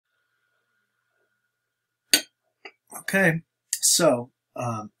Okay, so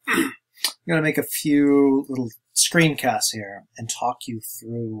I'm going to make a few little screencasts here and talk you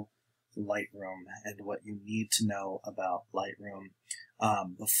through Lightroom and what you need to know about Lightroom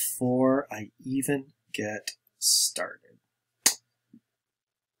before I even get started.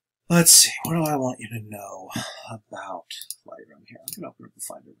 Let's see, what do I want you to know about Lightroom here? I'm going to open up the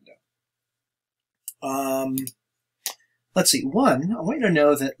Finder window. Let's see, one, I want you to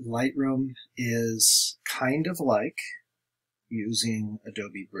know that Lightroom is kind of like using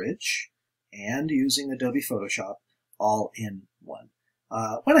Adobe Bridge and using Adobe Photoshop all in one.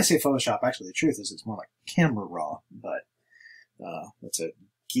 When I say Photoshop, actually the truth is it's more like Camera Raw, but that's a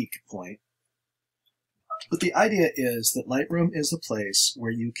geek point. But the idea is that Lightroom is a place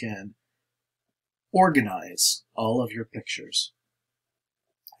where you can organize all of your pictures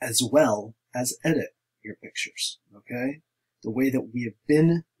as well as edit your pictures, okay? The way that we have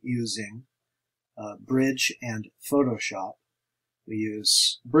been using Bridge and Photoshop, we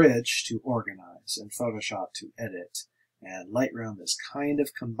use Bridge to organize and Photoshop to edit, and Lightroom is kind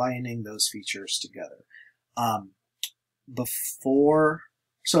of combining those features together.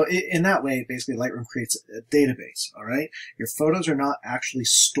 So in that way, basically Lightroom creates a database, all right? Your photos are not actually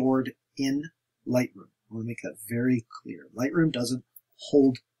stored in Lightroom. I want to make that very clear. Lightroom doesn't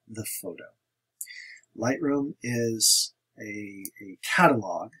hold the photo. Lightroom is a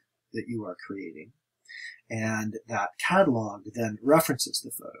catalog that you are creating, and that catalog then references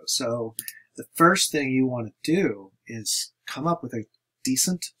the photo. So the first thing you want to do is come up with a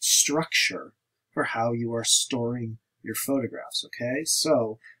decent structure for how you are storing your photographs, okay?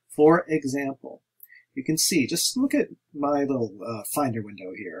 So, for example, you can see, just look at my little Finder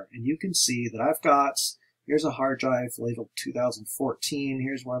window here, and you can see that I've got, here's a hard drive labeled 2014,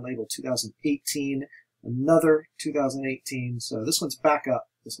 here's one labeled 2018, another 2018, so this one's backup,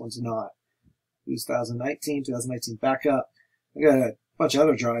 this one's not. 2019 backup. I got a bunch of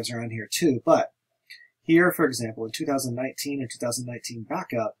other drives around here too, but here, for example, in 2019 and 2019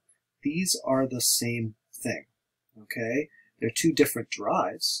 backup, these are the same thing, okay? They're two different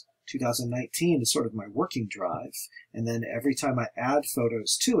drives. 2019 is sort of my working drive, and then every time I add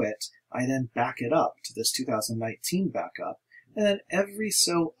photos to it, I then back it up to this 2019 backup, and then every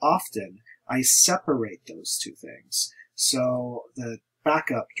so often, I separate those two things. So the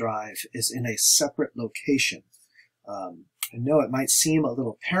backup drive is in a separate location. I know it might seem a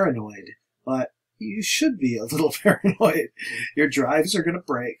little paranoid, but you should be a little paranoid. Your drives are going to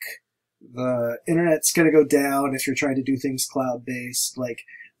break. The internet's going to go down if you're trying to do things cloud-based. Like,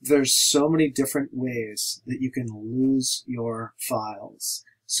 there's so many different ways that you can lose your files.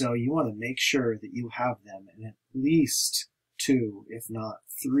 So you want to make sure that you have them in at least 2, if not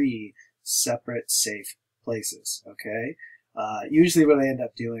 3, separate safe places, okay? Usually what I end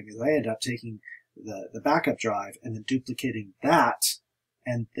up doing is I end up taking the backup drive and then duplicating that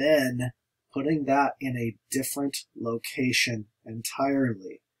and then putting that in a different location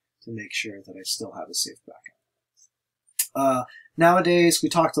entirely to make sure that I still have a safe backup. Nowadays, we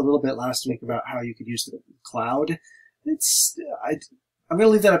talked a little bit last week about how you could use the cloud. I'm going to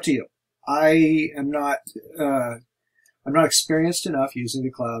leave that up to you. I'm not experienced enough using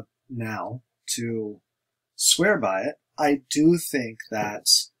the cloud now to swear by it. I do think that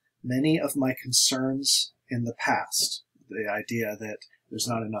many of my concerns in the past, the idea that there's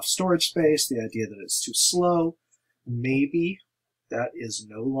not enough storage space, the idea that it's too slow, maybe that is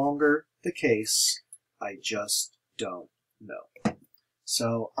no longer the case. I just don't know.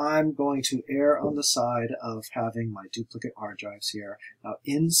 So I'm going to err on the side of having my duplicate hard drives here. Now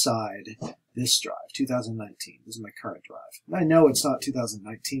inside this drive, 2019, this is my current drive. And I know it's not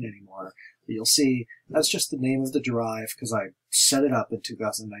 2019 anymore, but you'll see that's just the name of the drive because I set it up in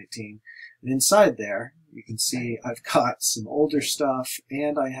 2019. And inside there, you can see I've got some older stuff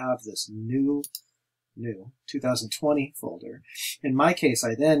and I have this new 2020 folder. In my case,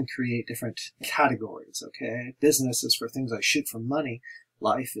 I then create different categories, okay? Business is for things I shoot for money.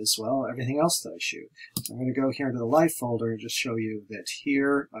 Life is, well, everything else that I shoot. I'm going to go here into the life folder and just show you that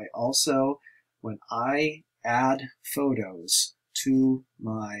here I also, when I add photos to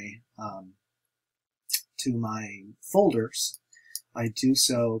my folders, I do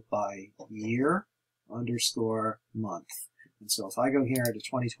so by year _month. And so if I go here into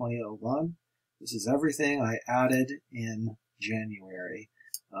 2020-01, this is everything I added in January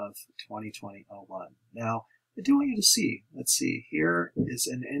of 2020-01. Now, I do want you to see, let's see, here is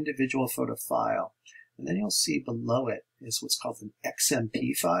an individual photo file, and then you'll see below it is what's called an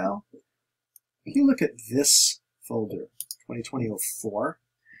XMP file. If you look at this folder, 2020-04,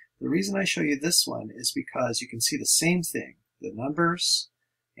 the reason I show you this one is because you can see the same thing, the numbers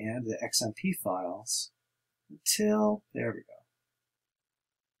and the XMP files until, there we go,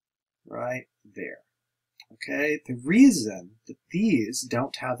 right there. Okay, the reason that these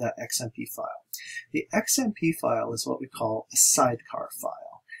don't have that XMP file, the XMP file is what we call a sidecar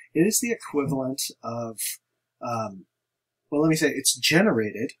file. It is the equivalent of, well, let me say it's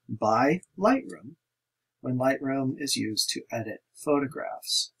generated by Lightroom when Lightroom is used to edit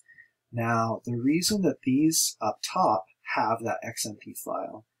photographs. Now, the reason that these up top have that XMP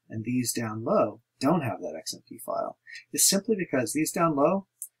file and these down low don't have that XMP file is simply because these down low,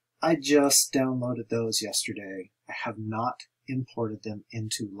 I just downloaded those yesterday. I have not imported them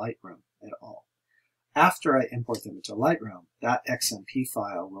into Lightroom at all. After I import them into Lightroom, that XMP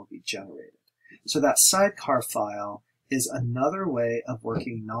file will be generated. So that sidecar file is another way of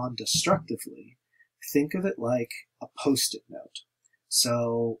working non-destructively. Think of it like a Post-it note.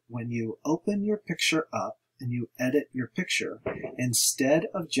 So when you open your picture up and you edit your picture, instead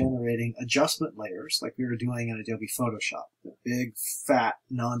of generating adjustment layers like we were doing in Adobe Photoshop, the big, fat,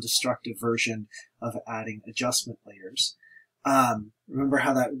 non-destructive version of adding adjustment layers, remember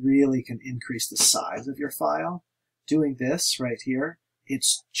how that really can increase the size of your file? Doing this right here,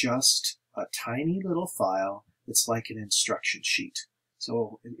 it's just a tiny little file that's like an instruction sheet.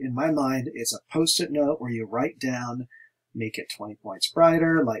 So in my mind, it's a Post-it note where you write down, make it 20 points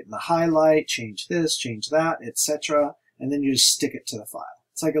brighter, lighten the highlight, change this, change that, etc. And then you just stick it to the file.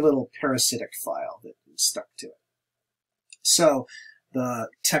 It's like a little parasitic file that is stuck to it. So the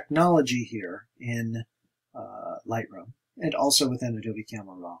technology here in Lightroom, and also within Adobe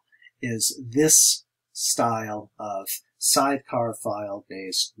Camera Raw, is this style of sidecar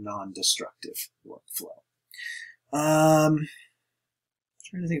file-based non-destructive workflow.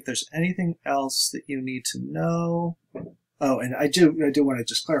 Trying to think if there's anything else that you need to know. Oh, and I do want to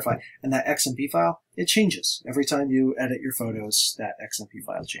just clarify, and that XMP file, it changes. Every time you edit your photos, that XMP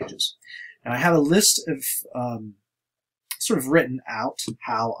file changes. And I have a list of sort of written out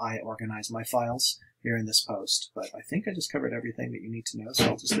how I organize my files here in this post, but I think I just covered everything that you need to know, so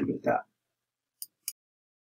I'll just leave it at that.